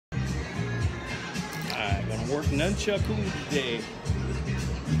Gonna work Nunchakus today.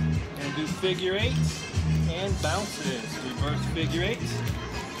 And do figure eights and bounces. Reverse figure eights.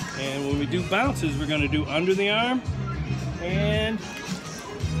 And when we do bounces, we're gonna do under the arm and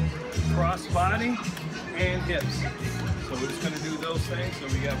cross body and hips. So we're just gonna do those things. So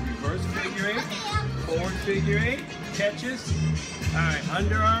we got reverse figure eight, forward figure eight, catches. All right,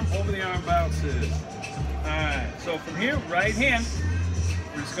 underarm, over the arm bounces. All right, so from here, right hand,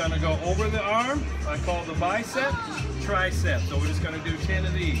 we're just gonna go over the arm. I call the bicep, tricep. So we're just gonna do 10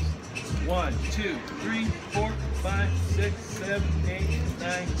 of these. 1, 2, 3, 4, 5, 6, 7, 8,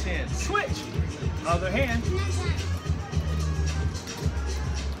 9, 10. Switch. Other hand.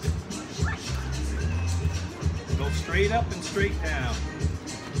 Go straight up and straight down.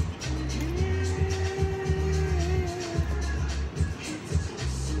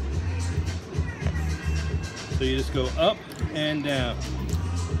 So you just go up and down.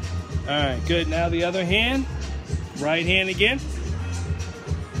 All right, good. Now the other hand, right hand again.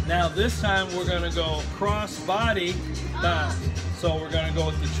 Now this time we're gonna go cross body bounce. So we're gonna go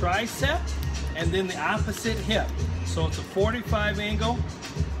with the tricep and then the opposite hip. So it's a 45 angle.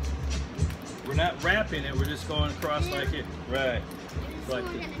 We're not wrapping it, we're just going across like it. Right. Like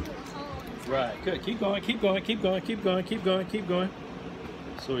it. Right, good. Keep going, keep going, keep going, keep going, keep going, keep going.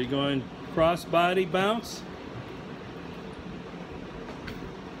 So we're going cross body bounce.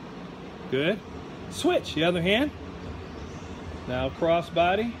 Good. Switch, the other hand. Now cross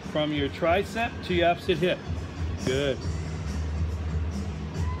body from your tricep to your opposite hip. Good.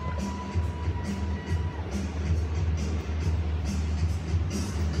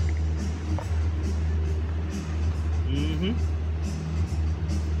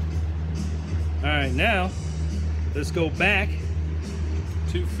 All right, now let's go back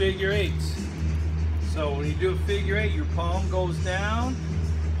to figure eights. So when you do a figure eight, your palm goes down,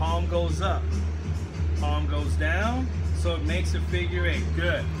 palm goes up, palm goes down, so it makes a figure eight.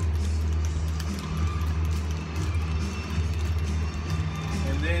 Good.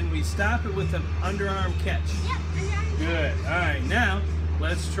 And then we stop it with an underarm catch. Yep, underarm. Good. All right, now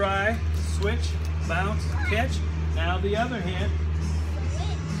let's try switch, bounce, catch. Now the other hand.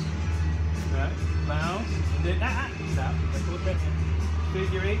 Right, bounce, then stop. Let's look at that.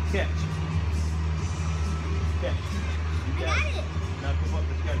 Figure eight, catch. Catch. You got it. Now come up,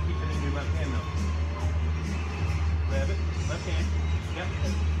 but you gotta keep it in your left hand though. Grab it, left hand. Yep,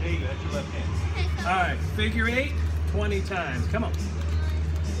 there you go, that's your left hand. Alright, figure eight, 20 times. Come on. A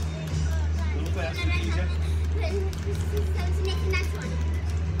little faster, TJ.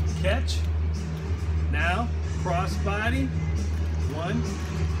 Catch. Now, cross body. 1,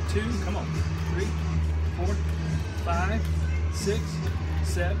 2, come on. 3, 4, 5, 6,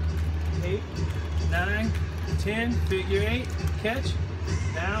 7, 8, 9, 10. Figure eight, catch.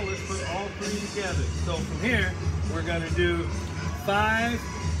 Now let's put all three together. So from here, we're gonna do 5,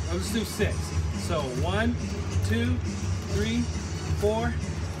 let's do 6. So 1, 2, 3, 4,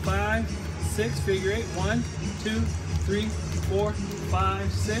 5, 6. Figure eight. 1, 2, 3, 4,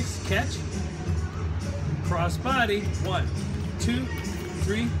 5, 6. Catch. Cross body. 1, 2,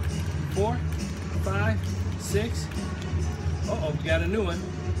 3, 4, 5, 6. Uh-oh, we got a new one.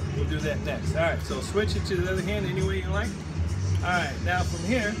 We'll do that next. All right, so switch it to the other hand any way you like. All right, now from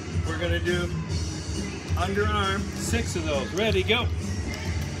here, we're gonna do underarm, 6 of those. Ready, go.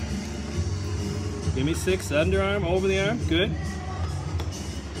 Give me 6 underarm, over the arm, good.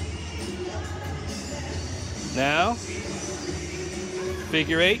 Now,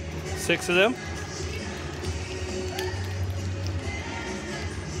 figure eight, 6 of them.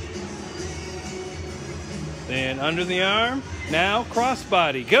 Then under the arm. Now cross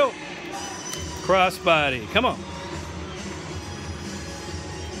body. Go. Cross body. Come on.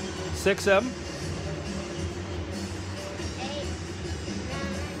 6 of them. 8,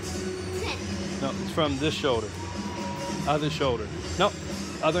 9, 10. No, it's from this shoulder. Other shoulder. No,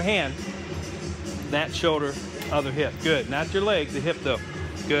 other hand. That shoulder, other hip. Good. Not your leg, the hip though.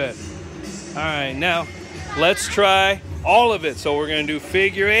 Good. All right, now let's try all of it. So we're going to do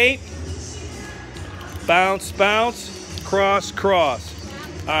figure eight. Bounce, bounce, cross, cross.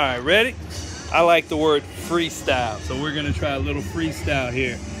 All right, ready? I like the word freestyle, so we're gonna try a little freestyle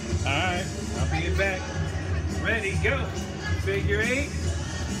here. All right, I'll bring it back. Ready, go. Figure eight,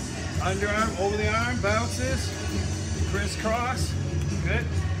 underarm, over the arm, bounces, crisscross, good.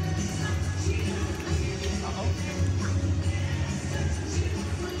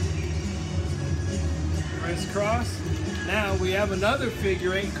 Crisscross. Now we have another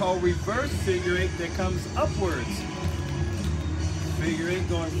figure eight called reverse figure eight that comes upwards. Figure eight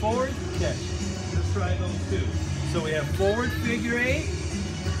going forward, catch. Let's try those two. So we have forward figure eight,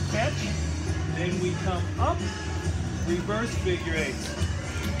 catch. Then we we come up, reverse figure eights.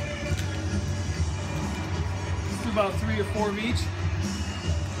 Let's do about 3 or 4 of each.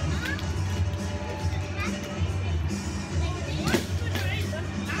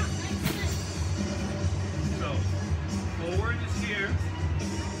 So, forward is here,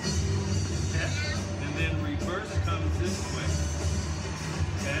 okay? And then reverse comes this way,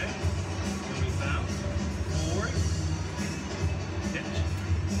 okay? And we bounce, forward, hitch,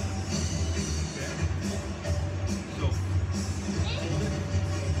 okay? So, hold it,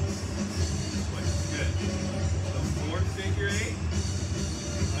 this way, good. So forward figure eight,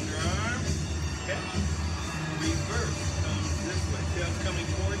 underarm, catch, reverse comes this way. See how it's coming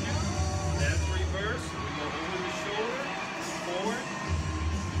toward you? That's reverse. We go over the shoulder, forward,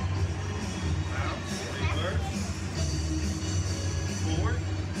 bounce, reverse, forward,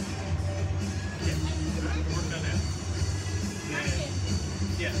 catch. Work on that. Then,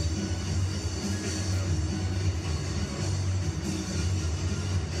 yes.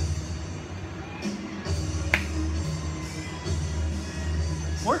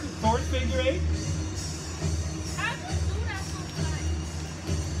 Work forward figure eight.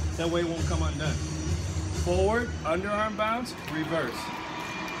 That way it won't come undone. Forward, underarm bounce, reverse.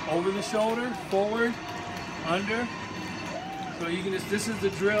 Over the shoulder, forward, under. So you can just, this is the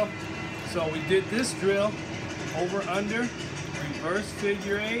drill. So we did this drill, over, under, reverse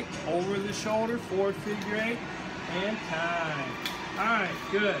figure eight, over the shoulder, forward figure eight, and time. All right,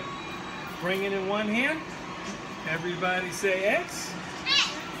 good. Bring it in one hand. Everybody say X.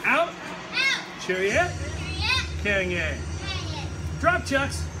 Out. Chariot. Kanye. Drop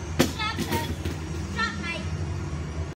chucks.